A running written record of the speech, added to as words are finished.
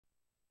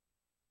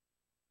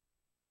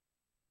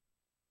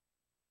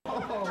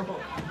Wrap it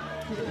up.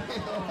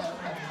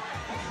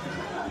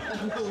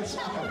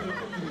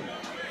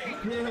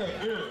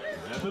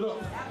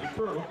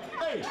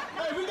 Hey,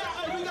 we got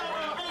 800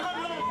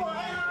 on the floor.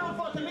 800 on the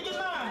floor. Can we get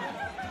 9?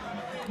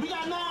 We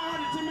got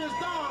 900 to Miss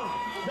Dawn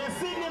that's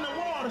sitting in the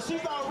water.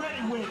 She's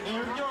already wet,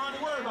 Eric. You don't have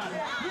to worry about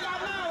it. We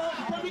got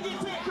 900. Can we get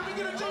 10? Can we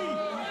get a G?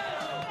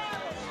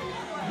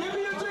 Give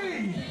me a G.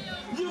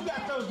 You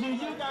got your G.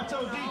 You got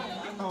your G.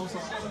 Oh,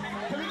 sorry.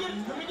 Can we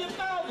get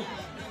 1,000?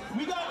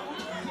 We got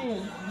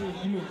 10.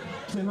 You mean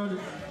 1,000?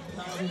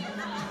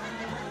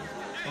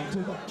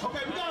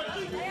 Okay, we got a G.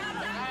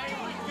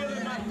 Get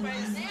in my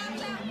face.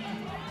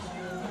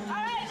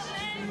 Alright,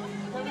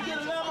 can we get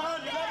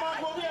 1,100?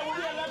 1,100? Where we at?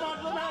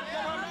 1,100?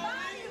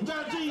 We got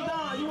a G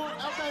Don. You want?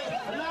 Okay,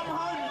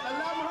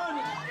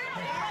 1,100.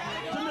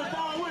 To Miss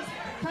Dawn Woods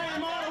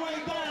came all the way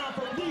down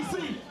from DC.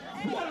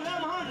 We got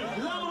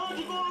 1,100.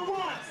 1,100 going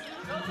once.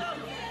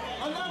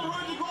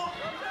 1,100 going.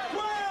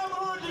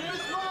 1,200.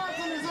 Miss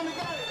Martin is in the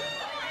game.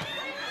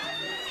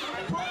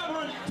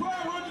 1,200.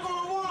 1,200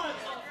 going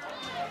once.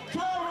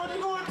 1,200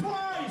 going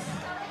twice.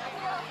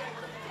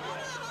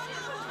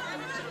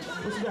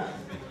 What you got?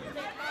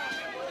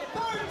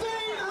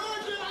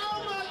 1,300!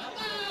 Oh my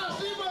God!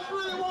 She must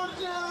really want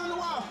you on the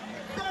wall.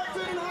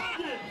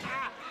 1,300!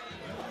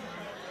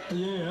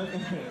 Yeah,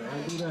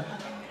 don't do that.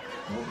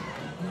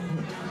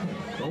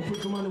 Don't put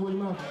your money where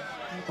your mouth.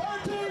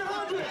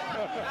 1,300!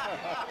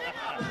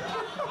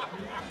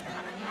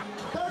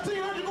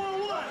 1,300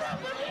 going once.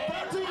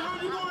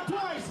 1,300 going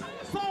twice.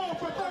 Sold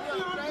for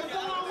 1,300 to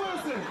Don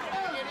Wilson.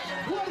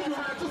 What do you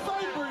have to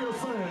say for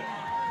yourself?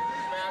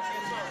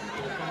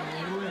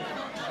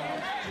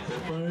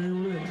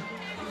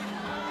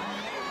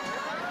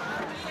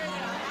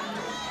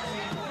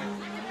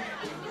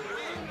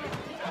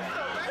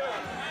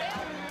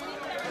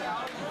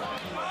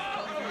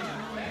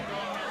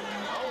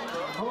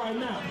 All right,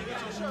 now,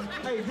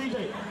 hey DJ.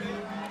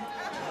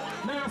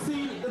 Now,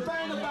 see, the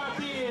thing about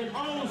being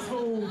old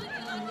school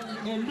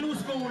and new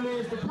school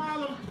is the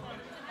problem.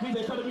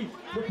 DJ, come to me.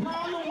 The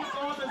problem with the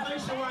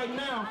organization right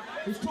now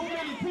is too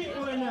many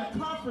people in that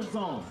comfort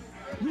zone.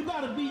 You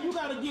gotta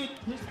get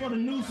this for the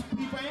new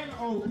people and the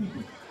old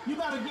people. You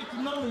gotta get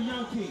to know the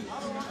young kids.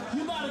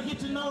 You gotta get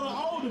to know the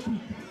older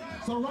people.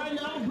 So right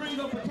now, I'm gonna bring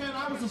up a cat.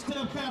 I was a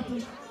step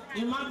captain.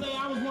 In my day,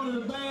 I was one of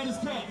the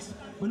baddest cats.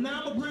 But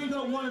now I'm gonna bring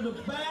up one of the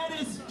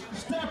baddest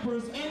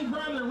steppers in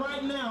Grambling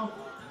right now.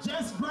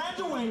 Just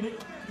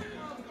graduated.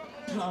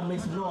 You know, make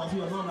some noise.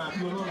 You're alumni.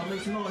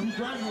 Make some noise. He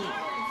graduated.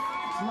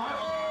 A lot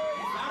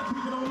of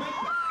people don't make it.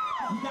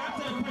 You got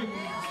that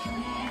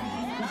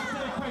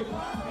paper.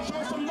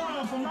 Show some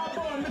love for my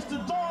boy, Mr.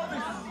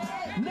 Doris.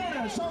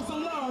 Nana, show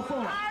some love for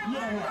him.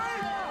 Yeah.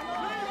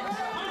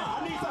 I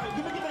need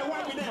something. Let me get that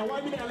wipe me down.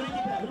 Wipe me down. Let me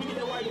get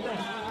that wipe me down.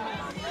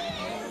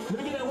 Let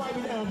me get that wipe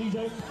me down,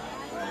 DJ.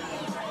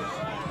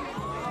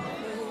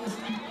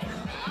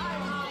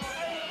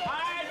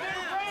 Alright,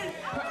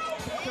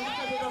 can we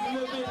take it up a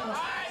little bit?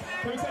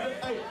 Can we take it?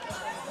 Hey,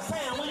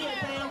 Sam, where you at,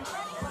 Sam?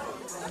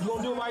 You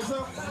gonna do it right,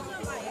 sir?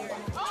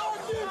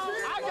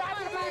 I got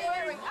it,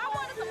 baby. I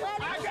wanted to let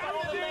it. I got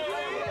it, baby.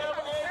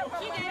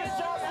 She did it.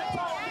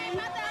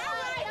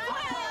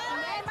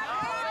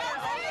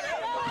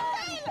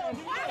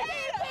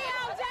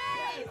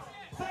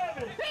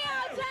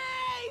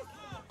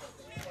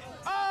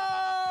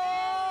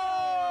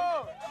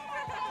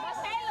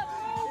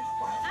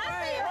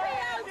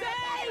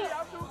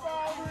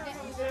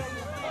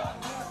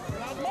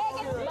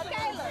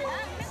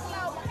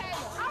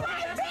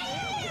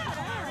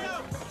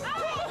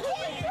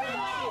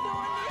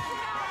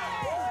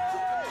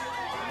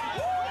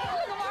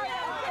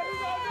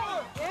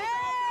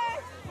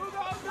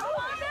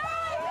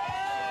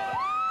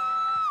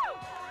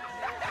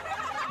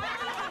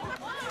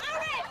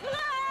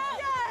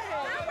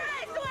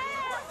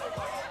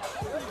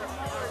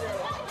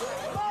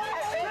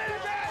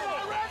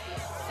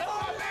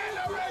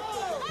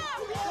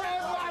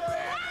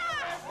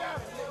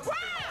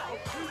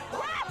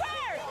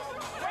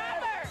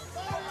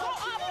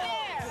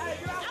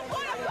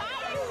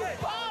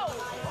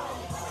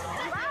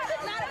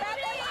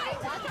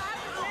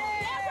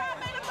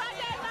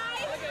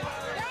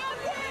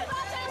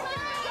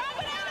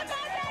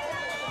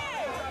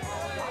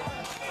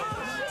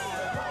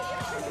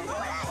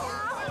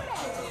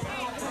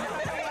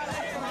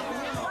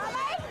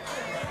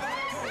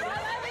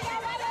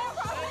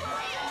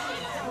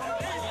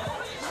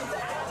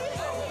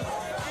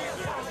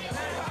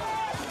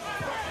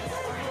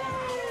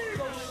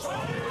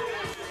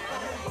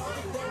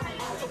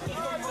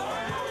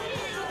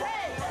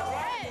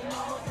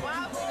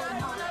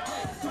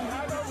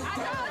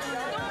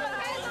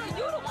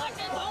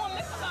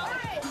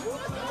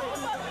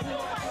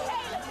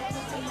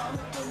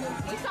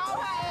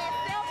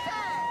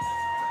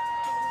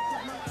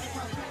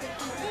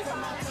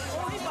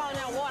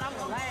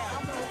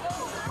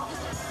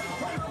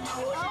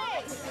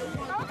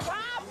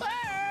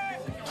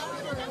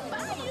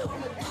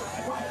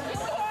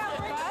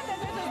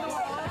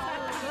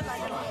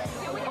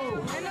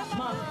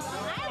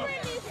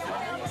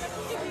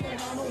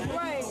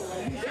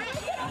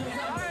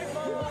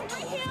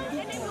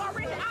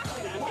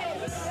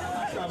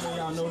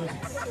 y'all know this.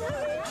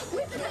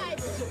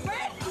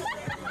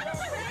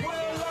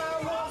 Well,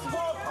 I was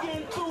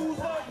walking through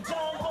the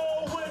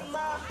jungle with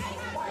my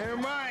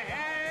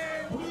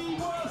hand. He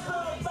was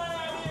the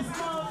baddest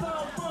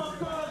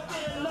motherfucker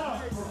in the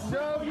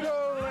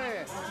Jungle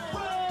Land.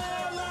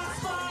 Well, I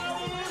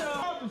spotted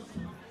up.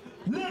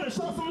 Leonard,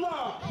 show some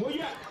love. Where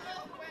you at?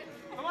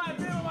 I'm on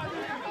the on my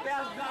defense.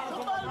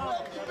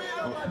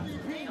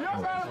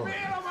 Y'all got a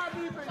bid on my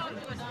defense.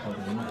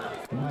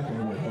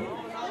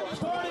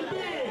 Starting big.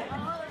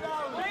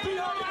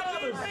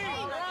 $300.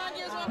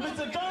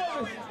 Mr.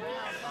 Davis.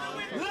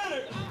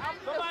 Leonard.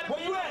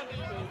 Where you at?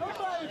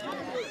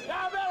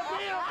 Y'all better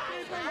bid on my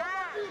defense.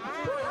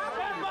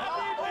 That's my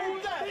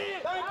defense.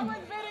 Thank you.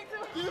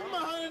 Give him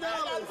 $100.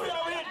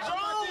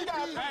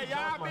 Hey,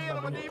 y'all bid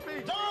on my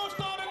defense. Jones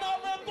starting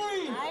off at 3. I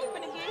ain't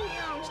finna get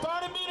him.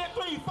 Starting bid at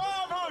 3.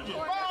 500.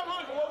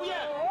 500. Where we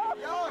at?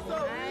 Y'all so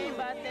I ain't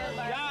about that.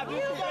 y'all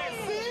disrespect.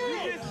 You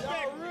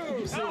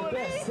disrespect.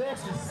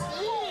 That's sexist.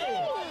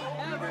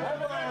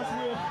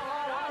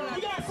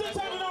 You got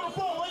 600 on the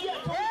phone. Where you at?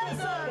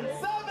 700.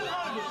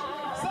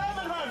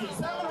 700.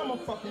 700. I'm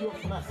gonna fuck you up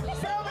tonight.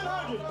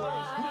 700. We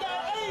got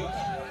 8.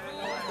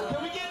 Can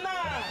we get 9?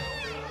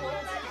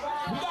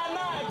 We got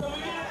 9. Can we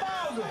get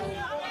 1,000?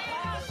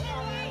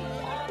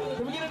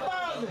 Can we get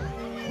 1,000?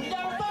 We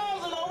got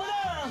 1,000 over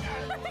there.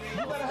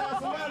 You better have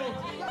some money.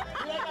 We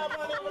got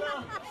money over there.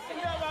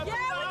 We got about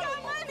Yeah, we got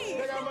money.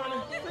 We got money.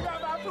 We got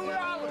about $2. We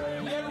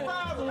got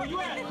 1,000. Where you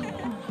at? Where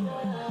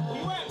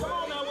you at? Come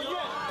on now. Where you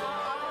at?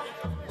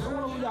 Who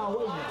y'all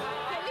waiting at?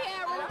 Can we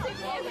have room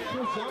tickets?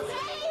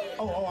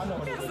 Oh, I know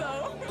what it is. So,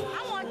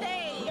 I want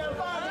that. You got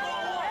 1,000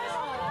 going once.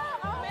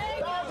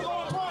 1,000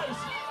 going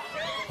twice.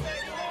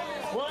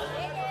 What?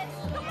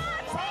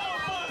 Sign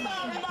up for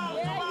 $1,000.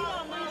 Come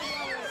on.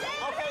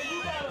 Okay, you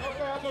got it.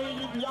 Okay,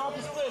 y'all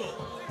can split it.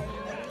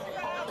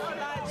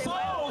 So.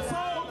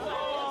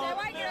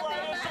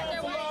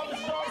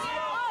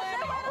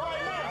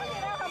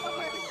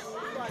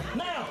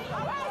 Now,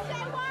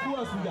 who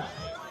else we got?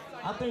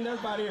 I think that's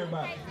about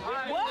everybody. I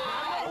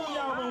know who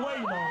y'all been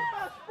waiting on.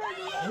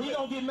 And he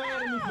gonna get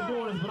mad at me for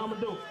doing this, but I'm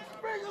gonna do it.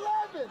 Spring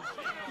 11.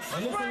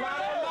 And there's a lot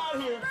of them out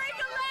here.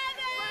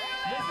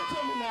 Listen to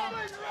me now.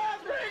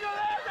 Spring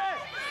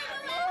 11.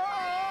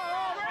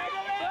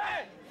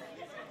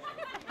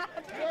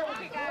 Spring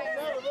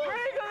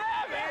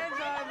 11.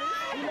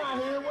 He not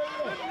here. Where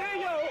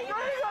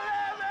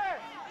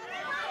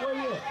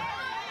you at?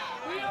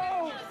 Where you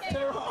at?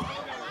 Tear off.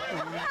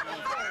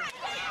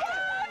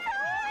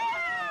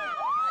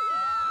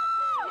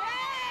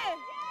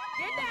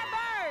 Get that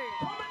bird.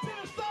 Coming to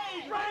the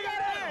stage. Bring that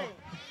bird.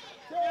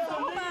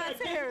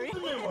 Terry. He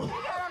got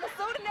on the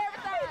suit and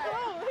everything.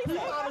 He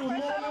thought it was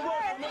more than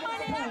worth it.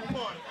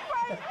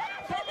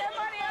 Take that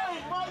money out.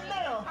 Right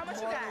now. How much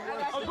you got?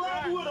 A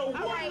graduate of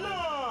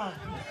Woodlawn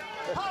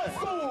High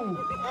School.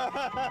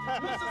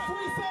 Mr.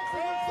 Sweet Sexy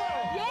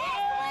himself. Yes,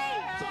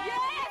 please.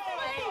 Yes,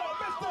 please.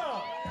 Mr.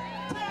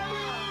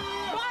 Terry.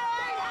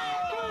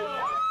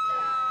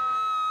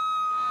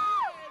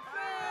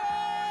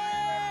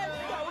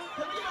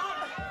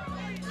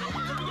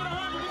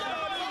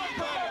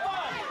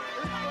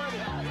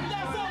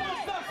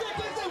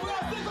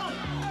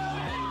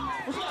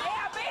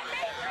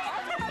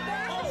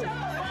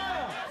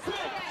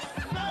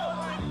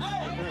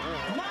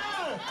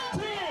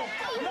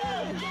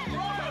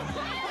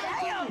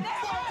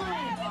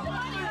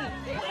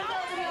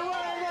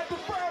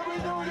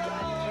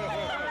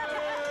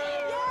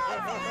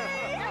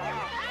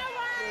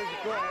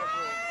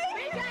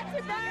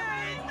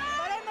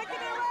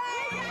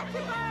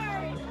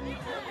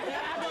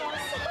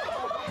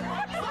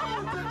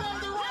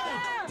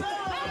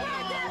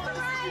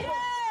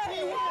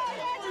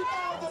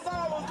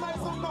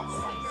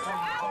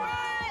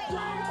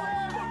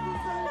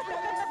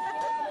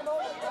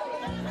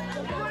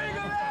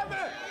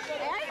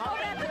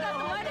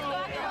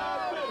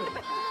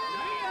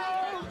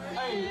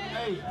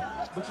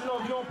 But you know,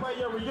 if you don't pay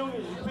your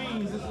reunion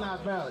fees, it's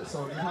not valid.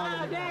 So you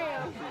Oh,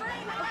 damn.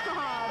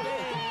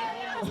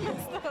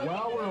 well,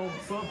 I went over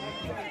something.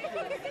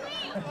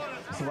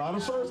 So a lot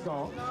of shirts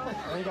gone. I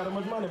ain't got that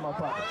much money in my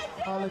pocket.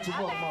 I'll let you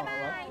walk, Mom, all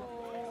right?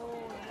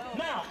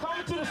 Now,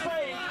 coming to the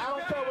stage, I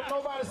don't care what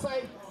nobody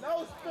say.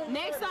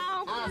 Next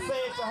song. I say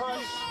it to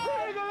Hush.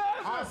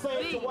 I say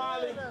it to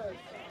Wiley.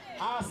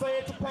 I say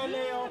it to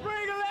Panel.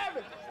 Spring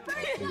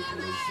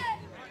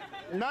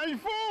 11.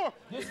 94.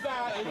 This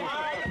guy, in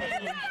my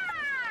opinion,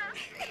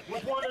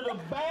 was one of the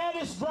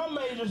baddest drum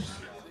majors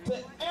to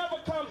ever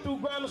come through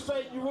Grambling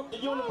State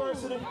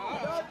University.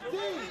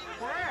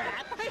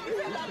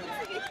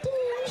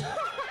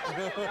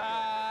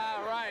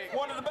 Right.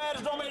 One of the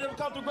baddest drum majors ever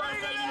come through Grambling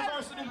State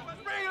University.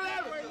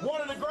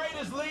 One of the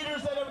greatest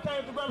leaders that ever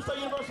came through Grambling State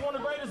University. One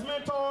of the greatest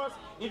mentors.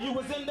 If you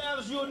was in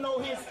Dallas, you would know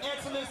his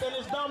excellence and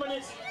his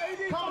dominance.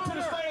 Come to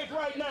the stage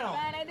right now.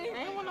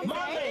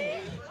 My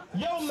man,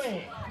 your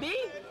man. B,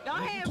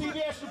 don't have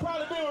TBS should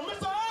probably be with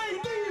Mr.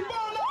 A.D.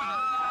 Bonner.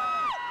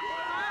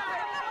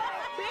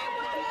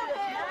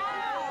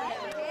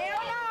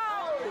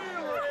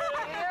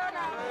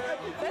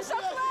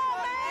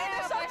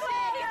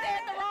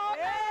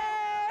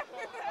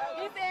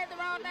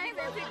 things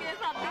at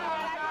TBS are big.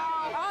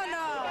 Oh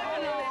no.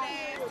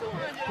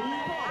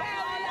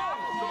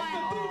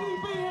 Mr.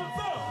 DDB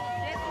himself.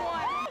 That's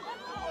one.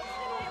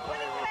 Put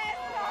his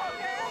glasses on,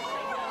 girl.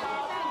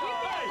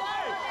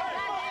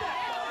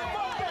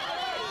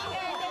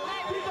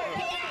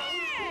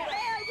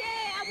 Hell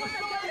yeah, I want to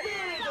go there.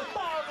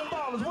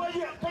 $1,000. Where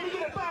you at? Can we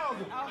get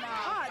 1,000? Oh no.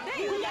 We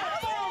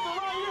got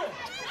 1,000 right here.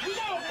 We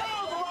got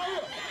 1,000 right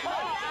here.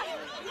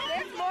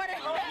 That's more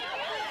than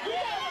We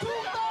got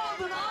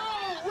 2,000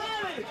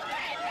 already.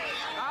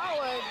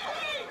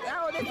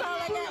 That's all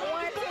I got.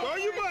 One, two. Throw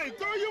your money.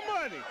 Throw your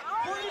money.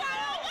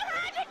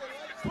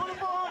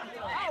 24.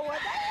 Oh, well,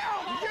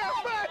 damn. You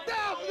got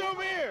 5,000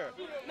 over here.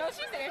 No,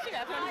 she said she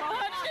got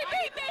 2,400. She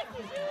beat me.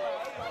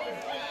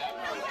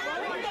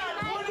 We got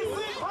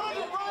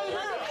 2,600 right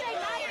here.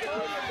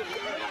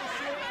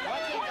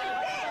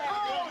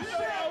 Oh, shit.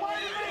 Wait a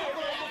minute.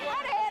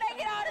 How the hell they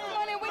get all this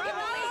money? We can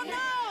all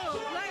know.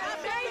 Like, I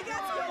bet you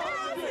got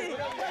 2,000.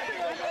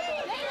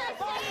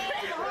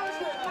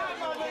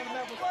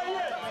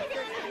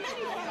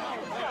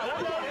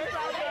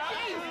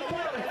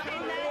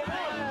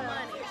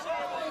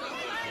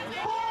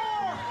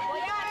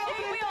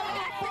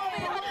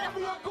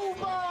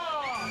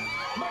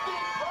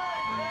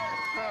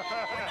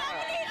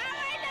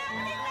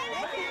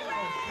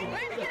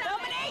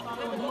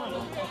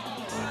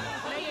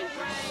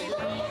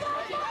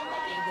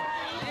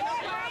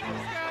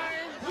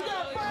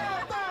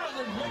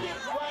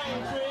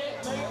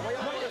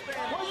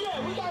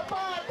 We got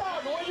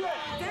 5,000. Where you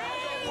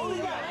at? What we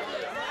got?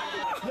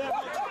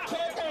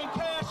 Check ain't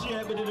cash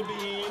yet, but it'll be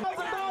in.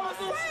 $1,000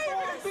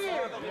 this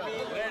store.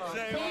 Let's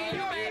say we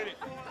did it.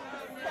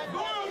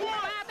 Going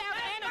once.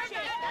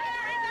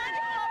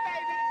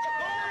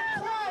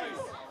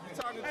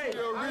 Talking to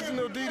the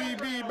original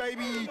DDB,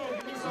 baby.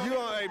 You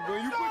on, hey,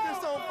 when you put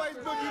this on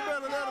Facebook, you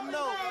better let them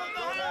know.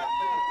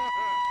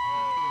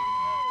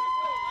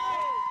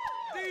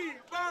 D,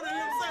 Bonner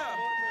himself.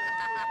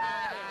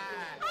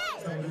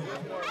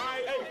 All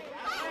right, hey.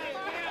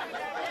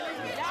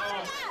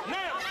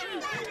 Now,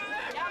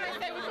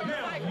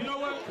 you know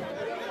what?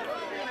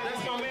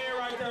 That's my man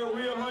right there,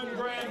 real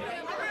 $100,000.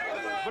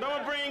 But I'm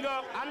gonna bring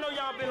up, I know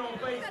y'all been on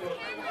Facebook.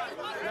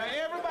 Now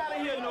everybody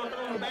here knows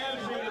on the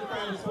Baptist Ring is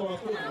trying to score a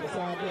cookie. It's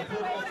all good.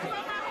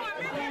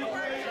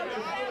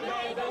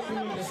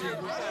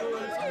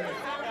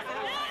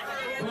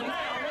 But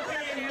now, let's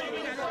say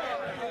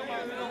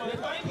the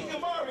thanking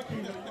and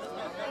barbecue.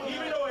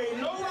 Even though ain't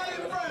nobody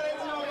in front, ain't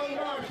no on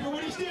barbecue.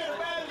 When he's still in the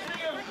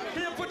Baptist Ring,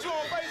 he'll put you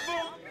on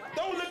Facebook.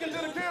 Don't look into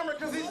the camera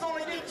because he's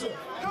gonna get you.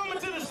 Coming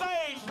to the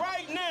stage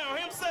right now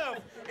himself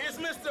is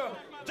Mr.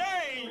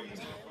 James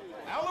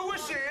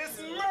Aloysius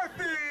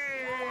Murphy.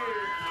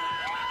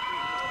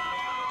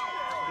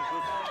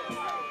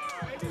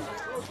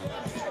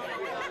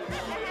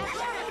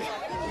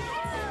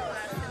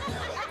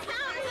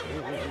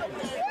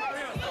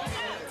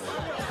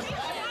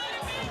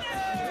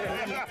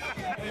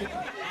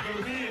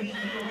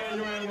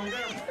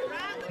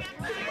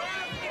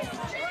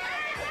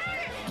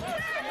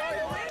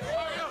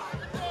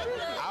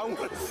 I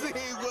want to see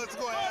what's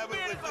going to happen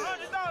with this.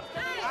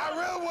 I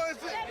really want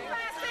to see.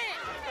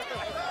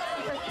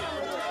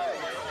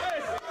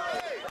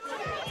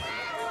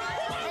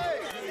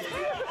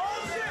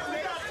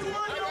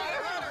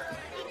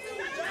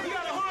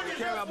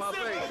 Camera out my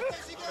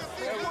face.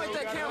 Point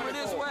that camera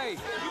this way.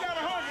 You got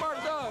 100.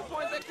 First up,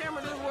 point that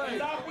camera this way.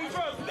 Doc, we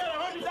trust. We got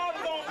 $100 on.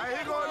 Hey,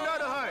 here go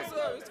another hunt.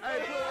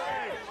 Hey,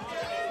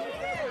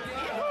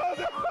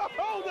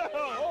 Hold on.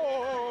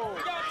 Oh.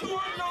 We got 200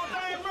 on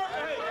James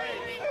Murphy.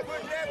 Hey,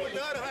 put that with the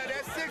other hunt.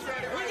 That's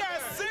 600. we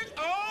got 6.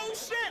 Oh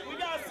shit, we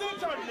got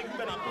 600. Niggas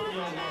better put it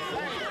on.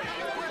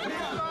 We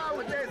start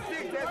with that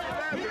 6. That's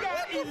 11. We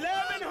got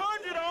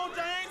 1,100 on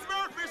James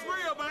Murphy. It's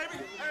real,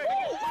 baby. Hey,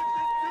 what's this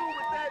do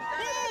with that?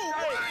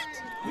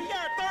 We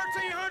got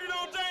 1,300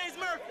 on James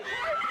Murphy.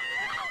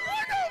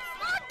 Where the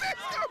fuck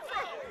this come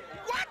from?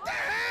 What the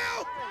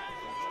hell?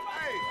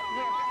 Hey,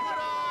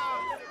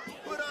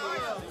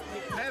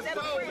 that's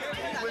both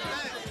with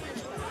that.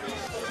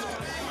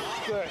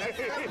 17,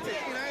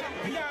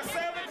 We got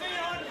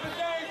 1,700 for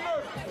James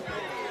Murphy.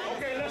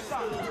 Okay, let's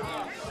stop.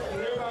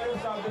 Everybody else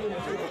stop doing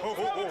this.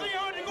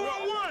 1,700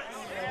 going once.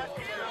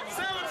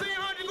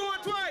 1,700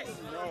 going twice.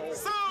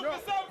 So for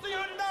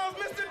 $1,700,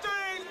 Mr.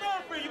 James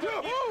Murphy. You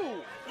got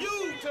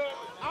you to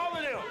all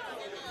of them.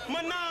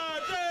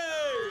 Menage.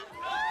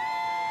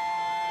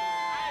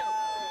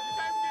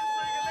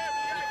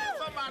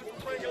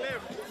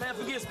 Man,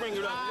 forget Spring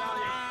 11.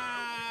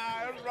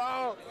 that's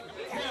wrong.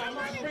 Yeah, I'm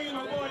gonna bring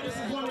my boy. This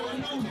is one of the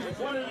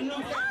new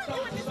cats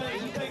up to the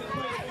stage. He's taking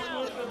place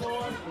on the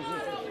board.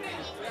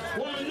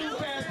 One of the new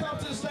cats up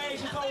to the stage.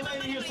 His old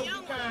lady here, so be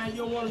kind.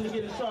 You don't want him to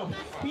get in trouble.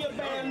 He a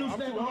bad new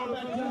step on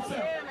back to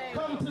himself.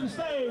 Come to the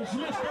stage,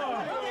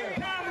 Mr.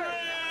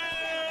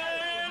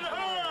 Cameron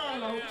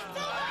Harlow.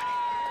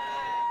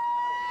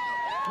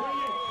 Where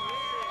you at?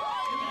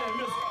 Give me that,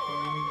 mister.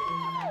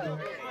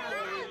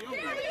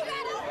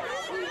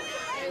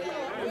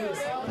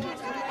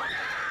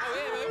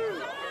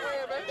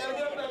 Gotta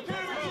get up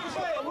there.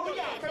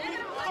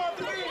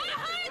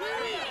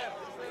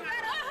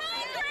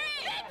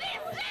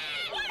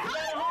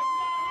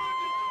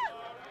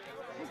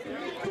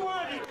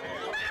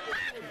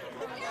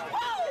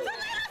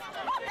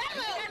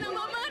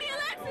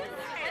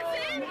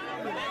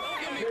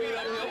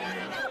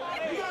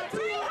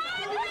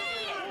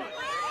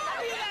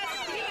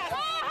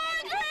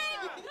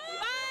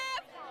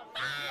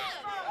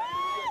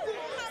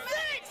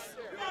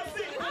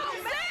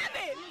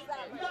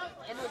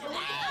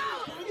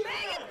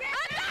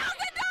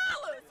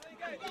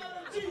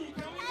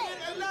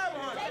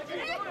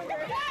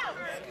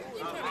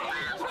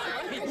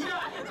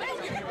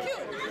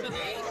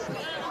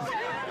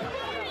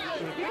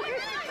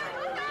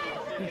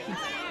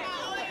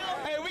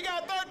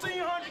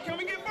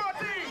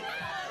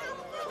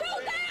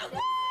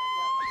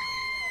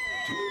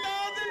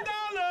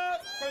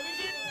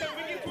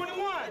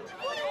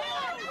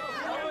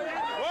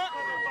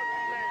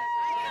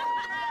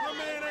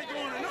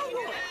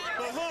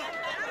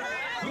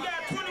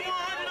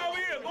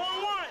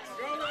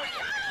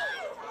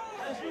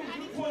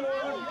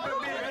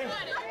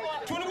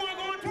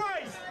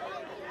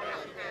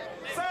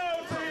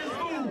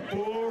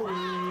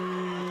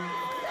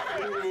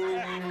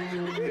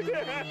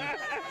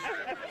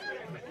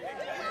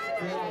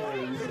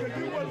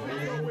 Alright.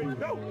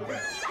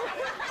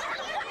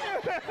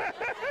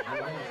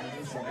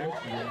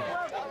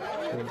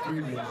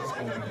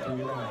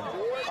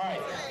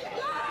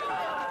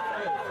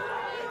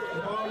 The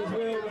ball is well,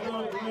 we're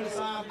going to the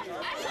inside.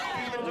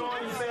 Keep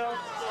enjoying yourself.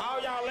 All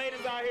y'all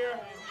ladies out here,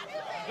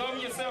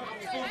 love yourself.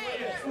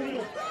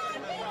 Hey,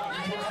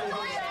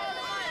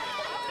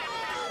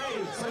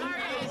 so you can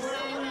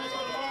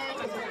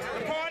the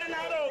party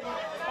not over.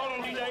 Hold on,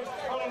 DJ.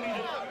 Hold on,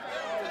 DJ.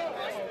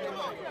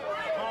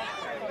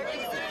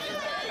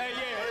 Hey,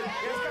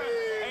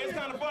 yeah, it's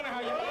kind of funny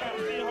how you kind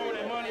of still hold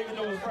that money even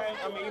though it's crack.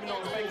 I mean, even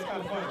though it's fake, it's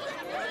kind of funny.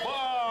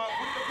 But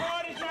the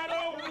party's not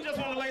over. We just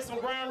want to lay some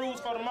ground rules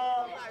for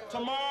tomorrow.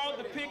 Tomorrow,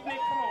 the picnic.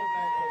 Come on,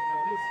 black folks.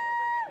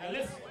 Now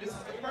listen, this is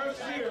the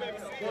first year that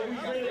we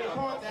bring a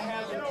park that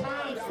has a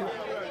time slot.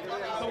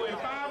 So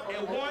at 5,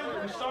 at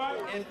 1, we start.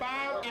 At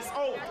 5, it's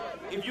over.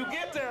 If you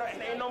get there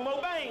and ain't no more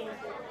bang,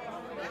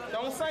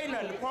 don't say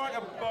nothing. The part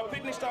of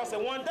picnic starts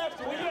at 1.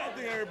 Dexter, where you at? I don't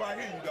think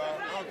everybody hear you,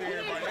 dog. I don't think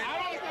everybody hear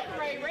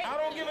you. I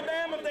don't give a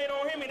damn if they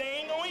don't hear me. They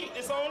ain't gonna eat.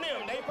 It's on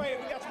them. They pay.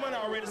 We got some money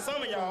already,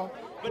 some of y'all.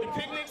 But the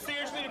picnic,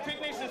 seriously, the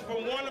picnics is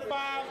from 1 to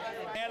 5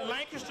 at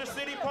Lancaster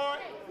City Park.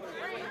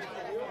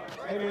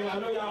 Hey man, I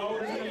know y'all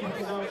older than me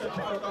because y'all shut the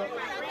fuck up.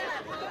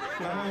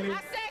 Behind me. I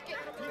second.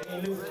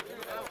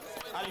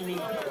 I didn't mean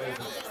that way.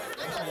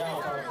 That's how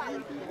y'all talk.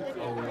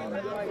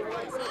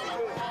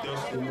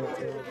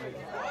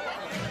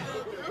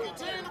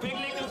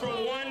 Picnic is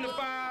from 1 to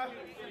 5.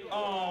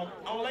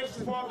 On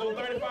Lakeshore Park, on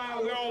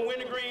 35, we're on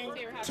Wintergreen.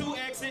 2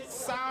 exits,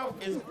 south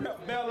is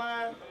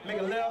Beltline, make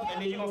a left,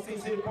 and then you're gonna see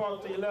City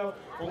Park to your left.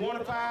 From 1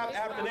 to 5,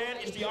 after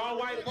that, it's the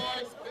all-white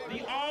party.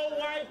 The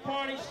all-white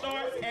party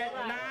starts at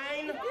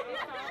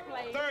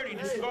 9:30.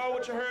 This is all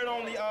what you heard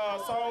on the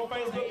song on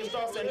Facebook. It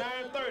starts at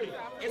 9:30.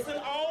 It's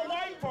an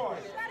all-white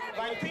party.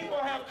 Like, people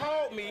have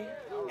called me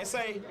and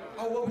say,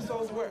 oh, what we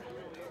supposed to wear?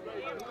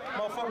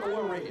 Motherfucker,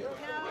 wear red.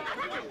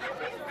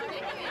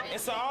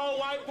 It's an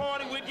all-white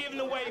party. We're giving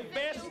away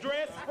best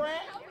dress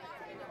frat,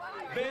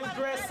 best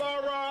dress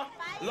Sarah,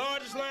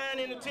 largest line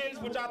in attendance,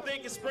 which I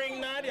think is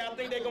Spring 90. I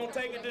think they're gonna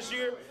take it this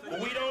year, but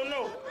we don't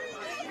know.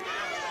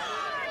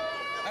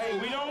 Hey,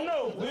 we don't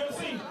know. We'll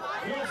see.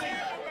 We'll see.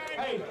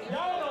 Hey,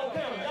 y'all don't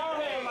count. Y'all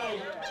had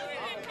like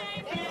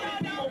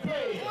 50 people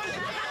pledge.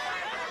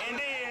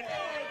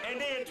 And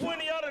then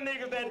 20 other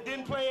niggas that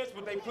didn't pledge,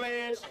 but they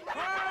pledged.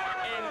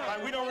 And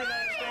like we don't really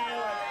understand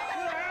like.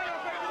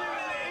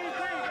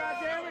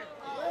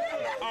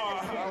 Oh,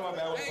 my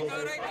bad.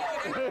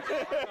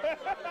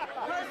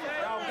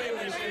 Y'all big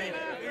this shit. Oh,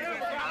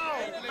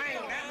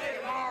 man, that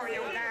nigga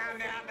Mario down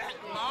there.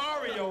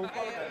 Mario.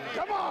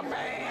 Come on,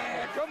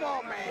 man. Come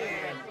on,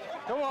 man.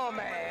 Come on,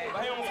 man.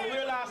 But hey, on some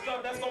real life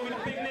stuff, that's gonna be the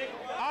picnic.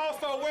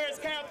 Also, where's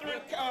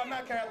Catherine?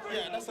 Not Catherine.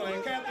 Yeah, that's her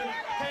name. Catherine.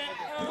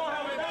 We're gonna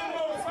have a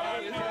bingo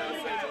sign. You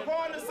got your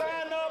partner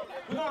sign up.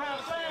 We're gonna have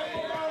flag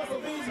football for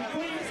these and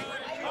please.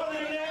 Other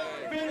than that,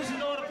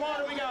 finishing on the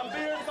party. We got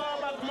beer. It's all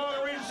about the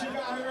margarita. She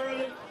got her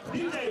early.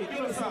 DJ,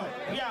 give us something.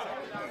 We out.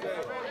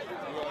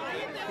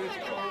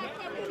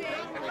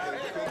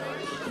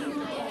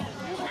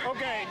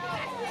 Okay.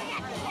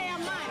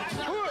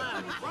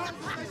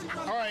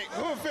 All right,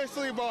 who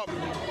officially bought me?